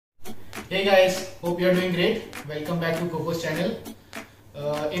Hey guys, hope you are doing great. Welcome back to Coco's channel.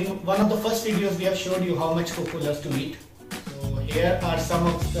 In one of the first videos we have showed you how much Coco loves to eat. So here are some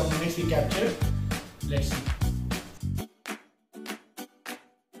of the minutes we captured. Let's see.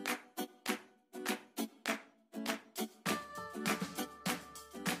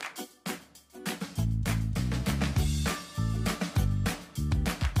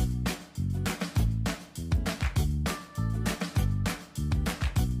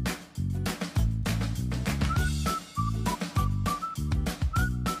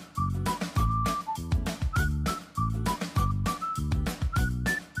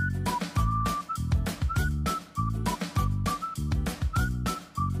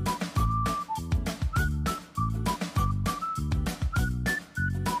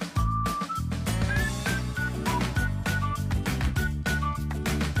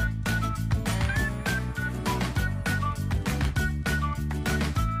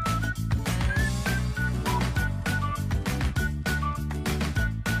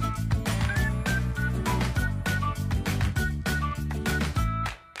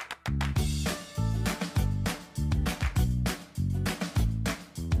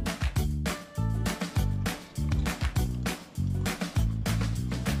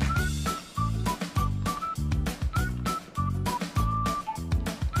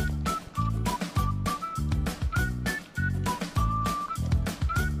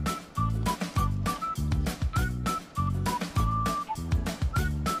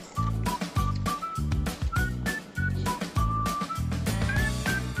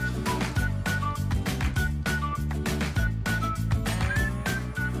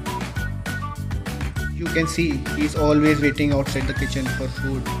 You can see he's always waiting outside the kitchen for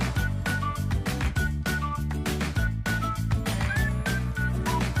food.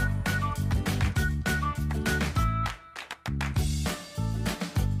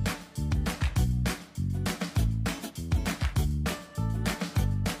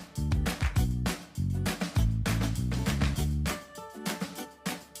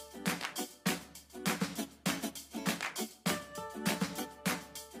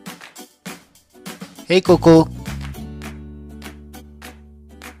 Hey Coco.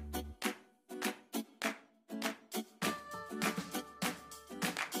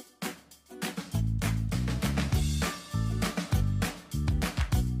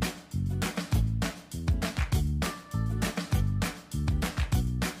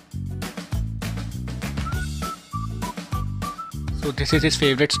 So this is his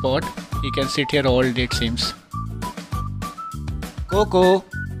favorite spot. He can sit here all day, it seems. Coco,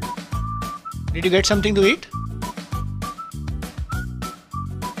 did you get something to eat?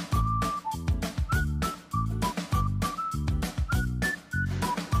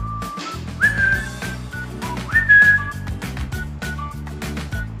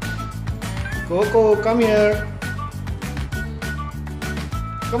 Coco, come here.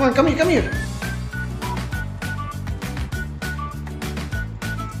 Come on, come here, come here.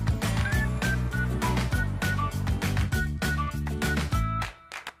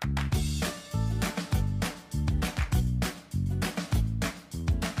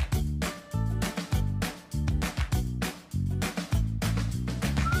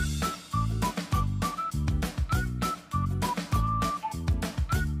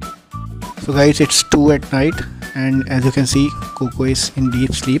 So guys, it's 2 at night and as you can see, Coco is in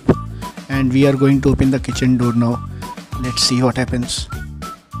deep sleep and we are going to open the kitchen door now. Let's see what happens.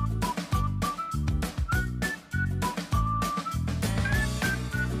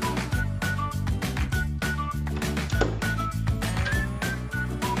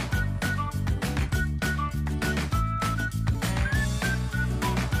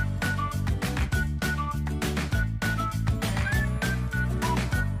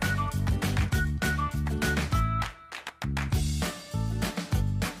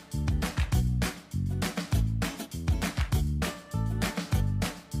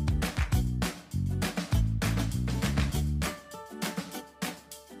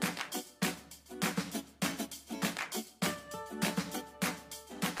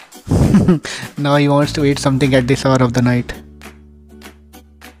 Now he wants to eat something at this hour of the night.